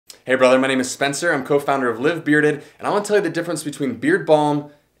Hey brother, my name is Spencer. I'm co-founder of Live Bearded, and I want to tell you the difference between Beard Balm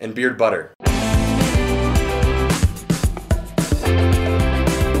and Beard Butter.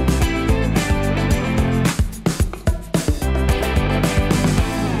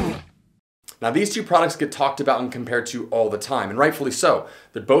 Now these two products get talked about and compared to all the time, and rightfully so.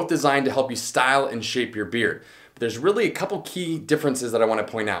 They're both designed to help you style and shape your beard. But there's really a couple key differences that I want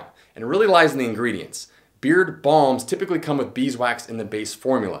to point out, and it really lies in the ingredients. Beard balms typically come with beeswax in the base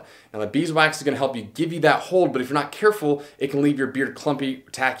formula. Now the beeswax is going to help you give you that hold, but if you're not careful, it can leave your beard clumpy,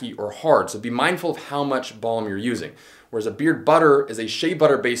 tacky, or hard. So be mindful of how much balm you're using. Whereas a beard butter is a shea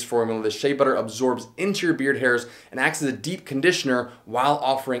butter based formula. The shea butter absorbs into your beard hairs and acts as a deep conditioner while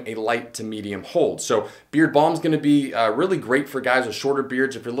offering a light to medium hold. So beard balm is going to be really great for guys with shorter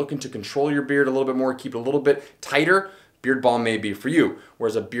beards. If you're looking to control your beard a little bit more, keep it a little bit tighter, beard balm may be for you.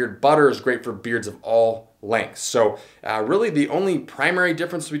 Whereas a beard butter is great for beards of all lengths. So really the only primary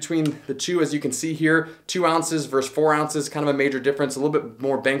difference between the two, as you can see here, 2 ounces versus 4 ounces, kind of a major difference, a little bit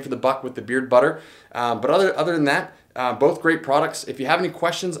more bang for the buck with the beard butter. But other than that, both great products. If you have any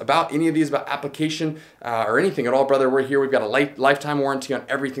questions about any of these, about application or anything at all, brother, we're here. We've got a lifetime warranty on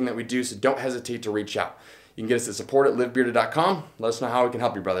everything that we do, so don't hesitate to reach out. You can get us at support@livebearded.com. Let us know how we can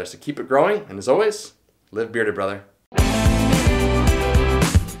help you, brother. So keep it growing, and as always, live bearded, brother.